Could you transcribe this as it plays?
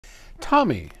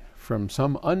Tommy from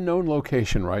some unknown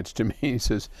location writes to me. He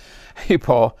says, "Hey,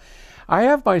 Paul, I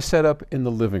have my setup in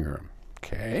the living room."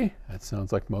 Okay, that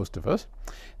sounds like most of us.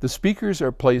 "The speakers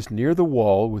are placed near the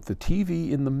wall with the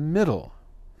TV in the middle."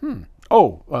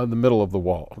 Oh, the middle of the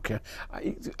wall. Okay.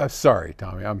 Sorry,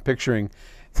 Tommy. I'm picturing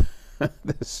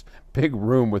this big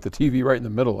room with the TV right in the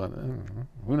middle. And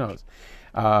who knows?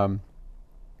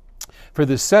 For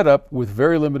this setup with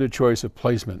very limited choice of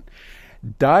placement,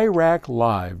 Dirac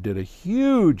Live did a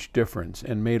huge difference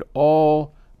and made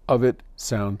all of it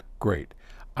sound great.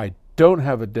 I don't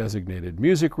have a designated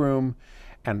music room,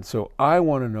 and so I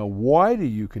want to know, why do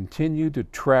you continue to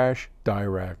trash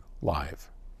Dirac Live?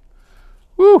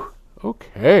 Whew,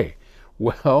 okay.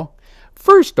 Well,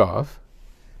 first off,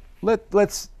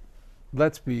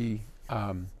 let's be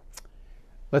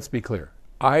clear.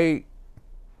 I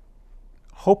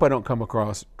hope I don't come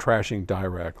across trashing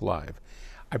Dirac Live.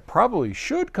 I probably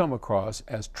should come across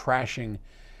as trashing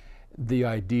the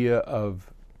idea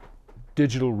of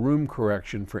digital room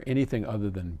correction for anything other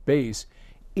than bass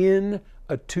in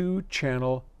a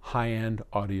 2-channel high-end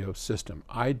audio system.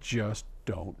 I just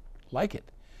don't like it.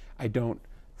 I don't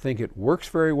think it works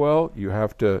very well. You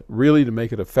have to really, to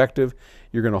make it effective,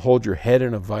 you're going to hold your head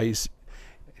in a vice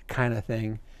kind of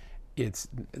thing. It's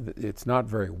not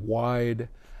very wide.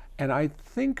 And I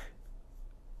think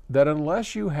that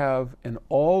unless you have an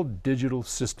all-digital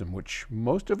system, which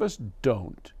most of us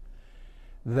don't,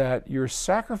 that you're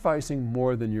sacrificing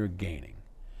more than you're gaining.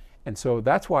 And so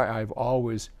that's why I've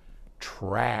always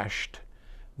trashed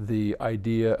the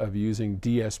idea of using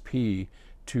DSP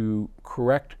to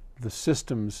correct the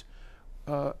system's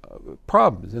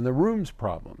problems and the room's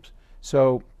problems.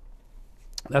 So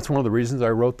that's one of the reasons I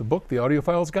wrote the book, The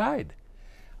Audiophile's Guide.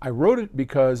 I wrote it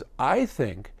because I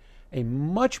think a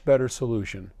much better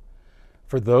solution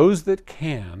for those that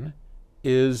can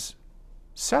is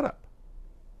setup.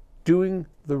 Doing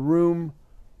the room,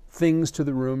 things to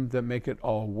the room that make it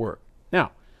all work.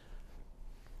 Now,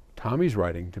 Tommy's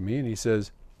writing to me and he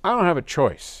says, "I don't have a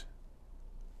choice.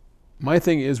 My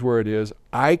thing is where it is.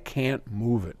 I can't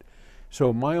move it.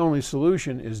 So my only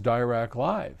solution is Dirac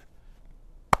Live."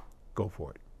 Go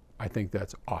for it. I think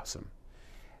that's awesome.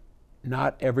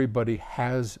 Not everybody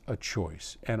has a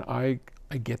choice, and I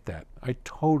get that. I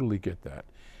totally get that.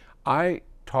 I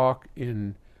talk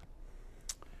in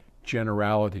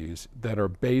generalities that are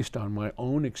based on my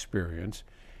own experience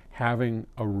having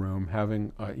a room,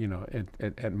 having,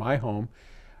 at my home,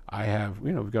 I have,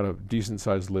 we've got a decent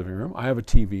sized living room. I have a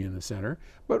TV in the center,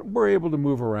 but we're able to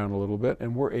move around a little bit,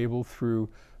 and we're able, through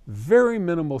very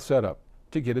minimal setup,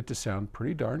 to get it to sound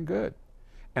pretty darn good.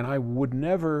 And I would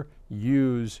never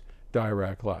use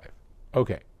Dirac Live.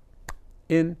 Okay,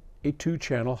 in a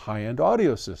 2-channel high-end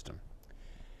audio system.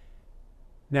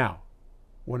 Now,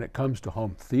 when it comes to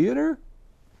home theater,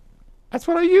 that's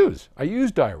what I use. I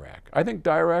use Dirac. I think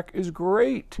Dirac is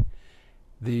great.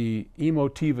 The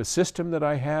Emotiva system that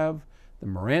I have, the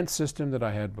Marantz system that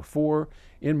I had before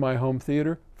in my home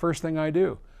theater, first thing I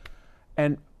do.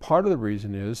 And part of the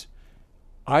reason is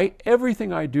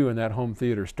everything I do in that home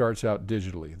theater starts out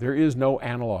digitally. There is no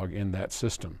analog in that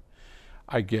system.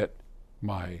 I get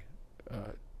my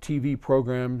TV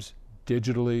programs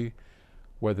digitally,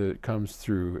 whether it comes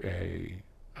through a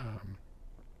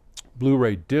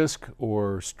Blu-ray disc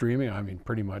or streaming. I mean,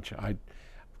 pretty much, I've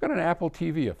got an Apple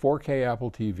TV, a 4K Apple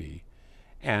TV,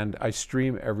 and I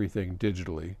stream everything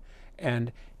digitally.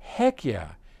 And heck yeah,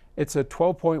 it's a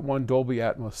 12.1 Dolby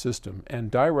Atmos system,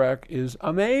 and Dirac is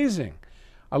amazing.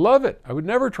 I love it. I would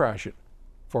never trash it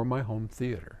for my home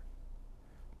theater.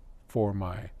 For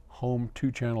my home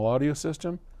 2-channel audio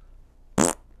system,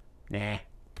 nah,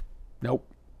 nope.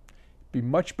 Be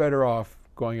much better off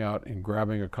going out and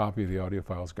grabbing a copy of the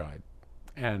Audiophile's Guide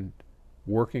and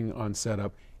working on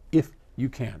setup if you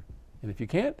can. And if you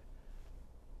can't,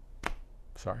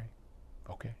 sorry.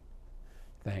 Okay.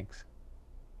 Thanks.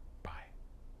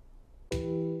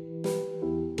 Bye.